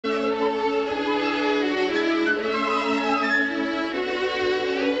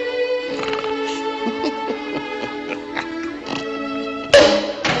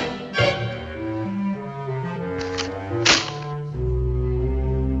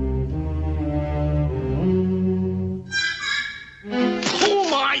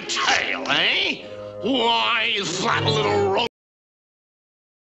Why, that little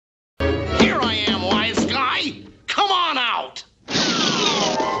Here I am, wise guy. Come on out.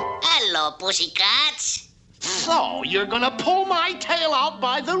 Hello, pussycats. So, you're gonna pull my tail out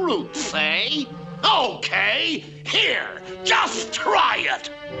by the roots, eh? Okay, here, just try it.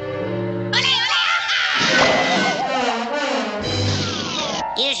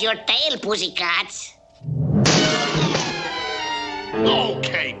 Here's your tail, pussycats.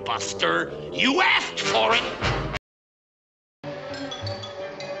 Okay, Buster, you asked for it.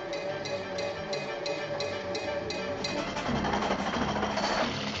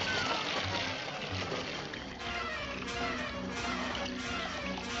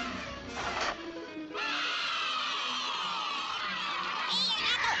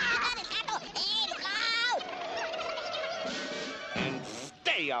 And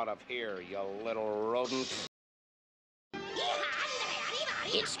stay out of here, you little rodent.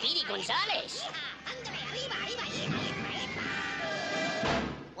 It's Speedy Gonzales.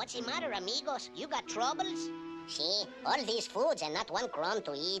 What's the matter, amigos? You got troubles? See, all these foods and not one crumb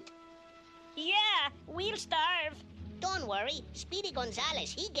to eat. Yeah, we'll starve. Don't worry, Speedy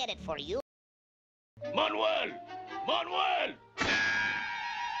Gonzales, he get it for you. Manuel! Manuel!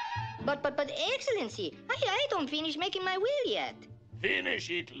 But, Excellency, I don't finish making my will yet. Finish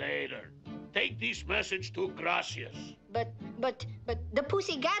it later. Take this message to Gracias. But the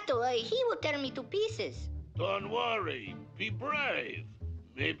pussy gato, he will tear me to pieces. Don't worry. Be brave.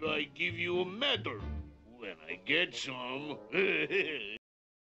 Maybe I give you a medal when I get some. Hey,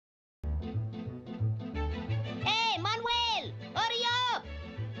 Manuel! Hurry up!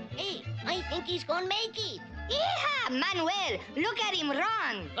 Hey, I think he's gonna make it. Yeehaw, Manuel! Look at him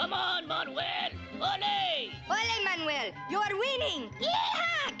run! Come on, Manuel! Ole! Ole, Manuel! You are winning!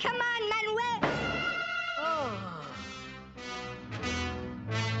 Yeehaw! Come on, Manuel! Oh.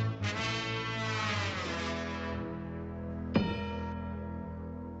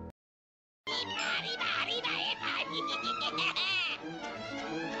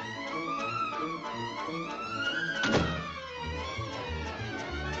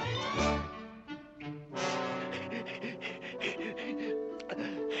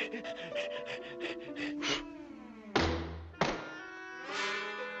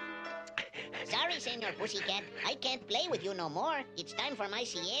 Sorry, Senor Pussycat. I can't play with you no more. It's time for my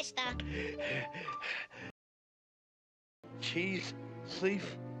siesta. Jeez,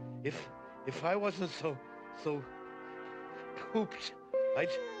 Sleeve, if I wasn't so pooped,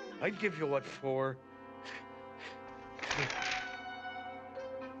 I'd give you what for.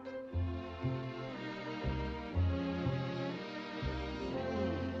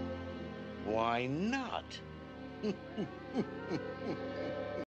 Why not? Okay,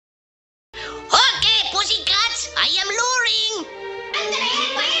 pussycats, I am luring.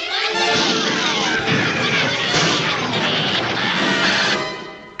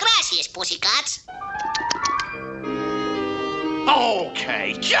 Gracias, pussycats.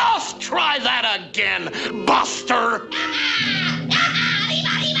 Okay, just try that again, Buster.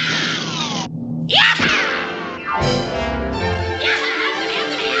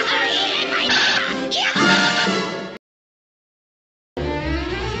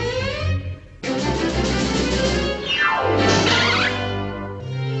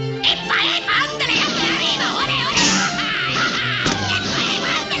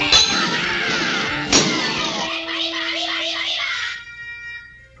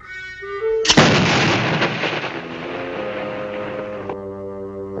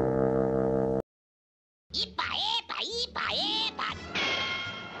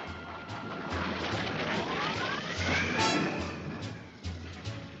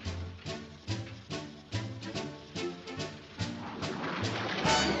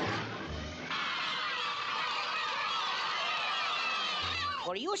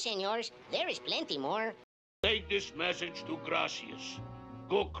 For you, senors, there is plenty more. Take this message to Gracias.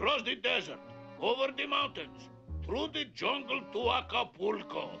 Go across the desert, over the mountains, through the jungle to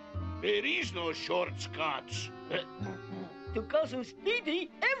Acapulco. There is no shortcuts. To Caso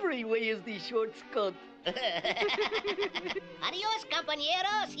Speedy, every way is the shortcut. Adios,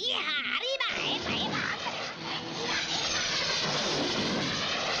 compañeros. Yeehaw! Arriba, arriba.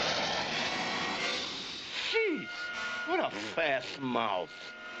 Jeez, what a fast mouth.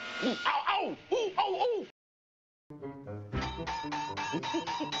 Ooh, ow, ow, ooh, ow, ooh.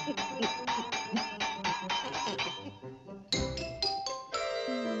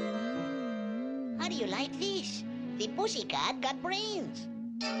 How do you like this? The pussycat got brains.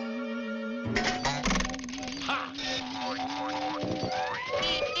 Ha!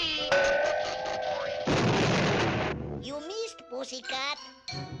 You missed, pussycat.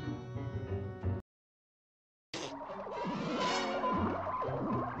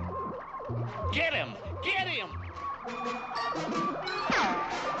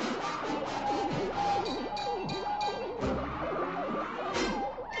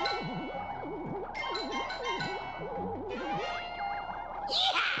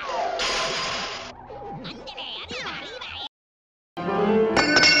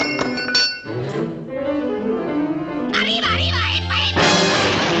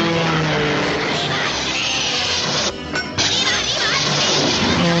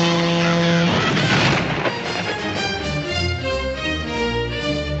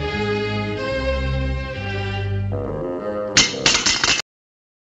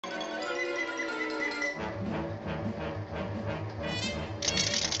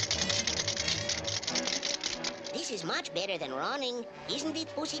 better than running, isn't it,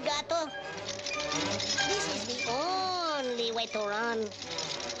 Pussy Gato? This is the only way to run.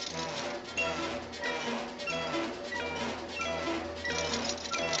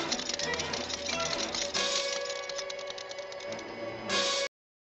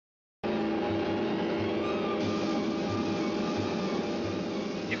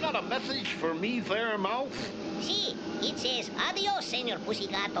 You got a message for me there, Mouse? See, it says, adios, Senor Pussy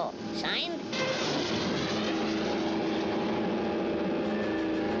Gato. Signed,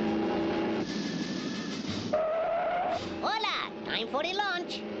 hola, time for the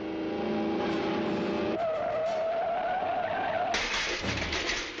lunch.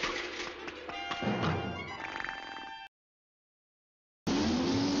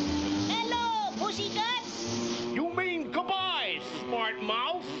 Hello, pussycats. You mean goodbye, smart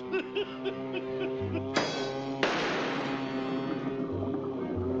mouse?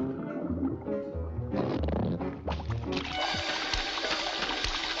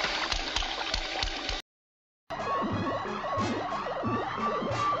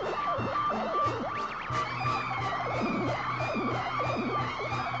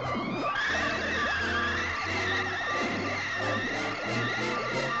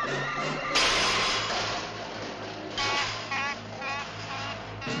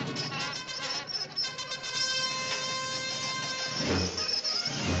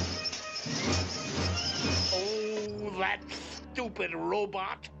 Oh, that stupid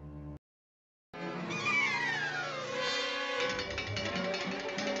robot.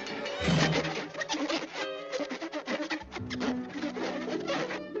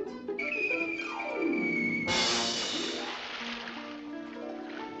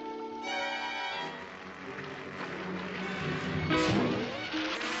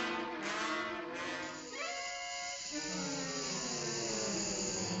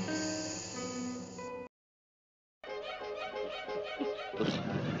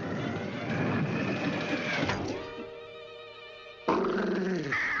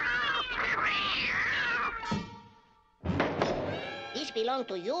 This belongs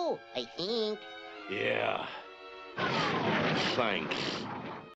to you, I think. Yeah. Thanks.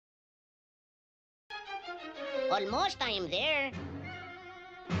 Almost I am there.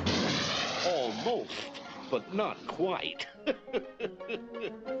 Almost, but not quite.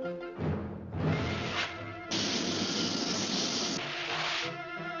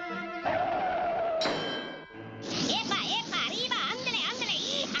 Epa, epa, arriba, ándale, ándale,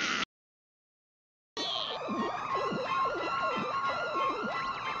 hija.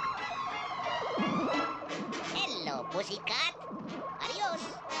 Hello, pussycat. Adios.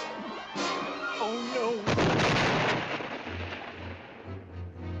 Oh, no.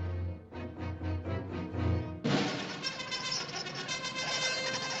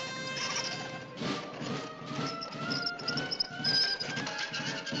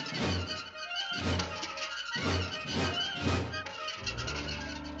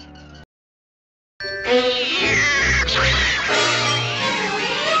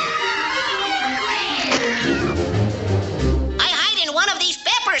 I hide in one of these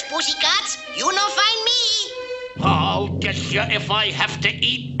peppers, pussycats. You no find me. I'll get you if I have to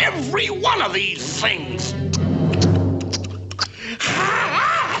eat every one of these things.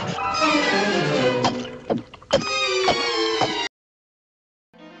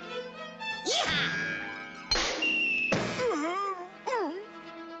 Yeehaw!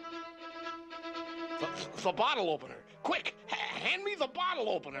 The bottle opener. Quick, hand me the bottle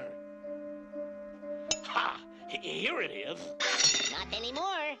opener. Ha! Here it is. Not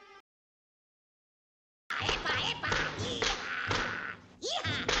anymore. Epa, epa, yeehaw!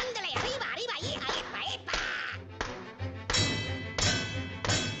 Yeehaw! Ándale, arriba, arriba, hija, epa, epa.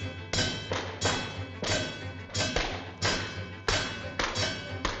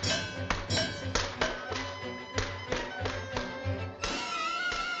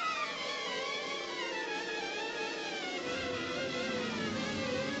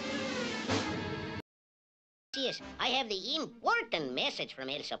 Yes, I have the important message from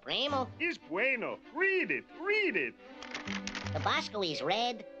El Supremo. Es bueno. Read it. Read it. Tabasco is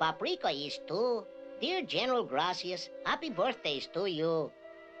red, paprika is too. Dear General Gracias, happy birthdays to you.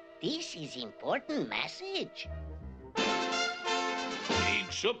 This is important message. Big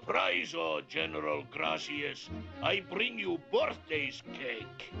surprise, oh, General Gracias. I bring you birthdays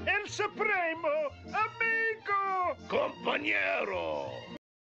cake. El Supremo. Amigo. Compañero.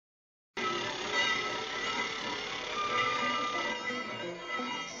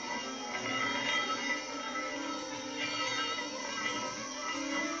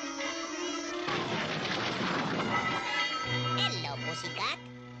 Hello, pussycat.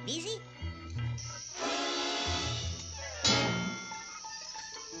 Busy?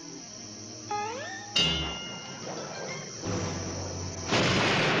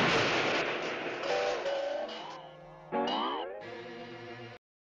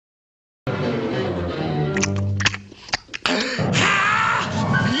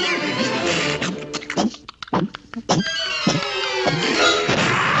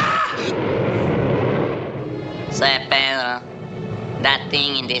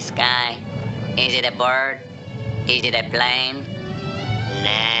 this guy? Is it a bird? Is it a plane?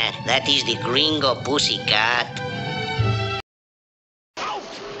 Nah, that is the gringo pussycat. Out!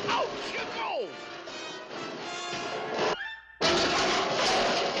 Out you go!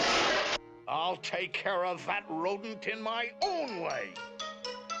 I'll take care of that rodent in my own way.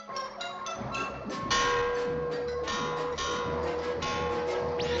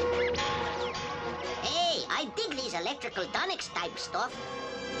 Hey, I dig these electrical tonics type stuff.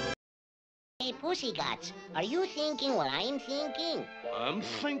 Hey, Pussygats, are you thinking what I'm thinking? I'm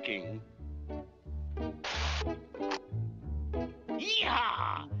thinking.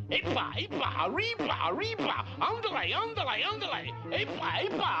 Yeehaw! Ipa, ipa, ripa, ripa, underlay, underlay, underlay. Ipa,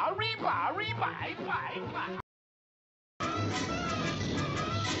 ipa, ripa, ripa, ipa, ipa.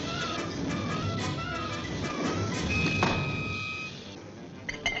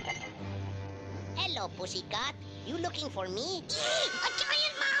 Hello, Pussycat. You looking for me? A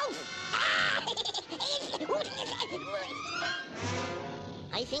giant mouse!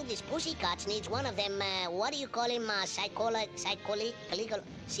 I think this Pussycat needs one of them, what do you call him, psychologalite,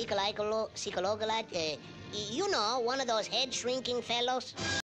 you know, one of those head-shrinking fellows.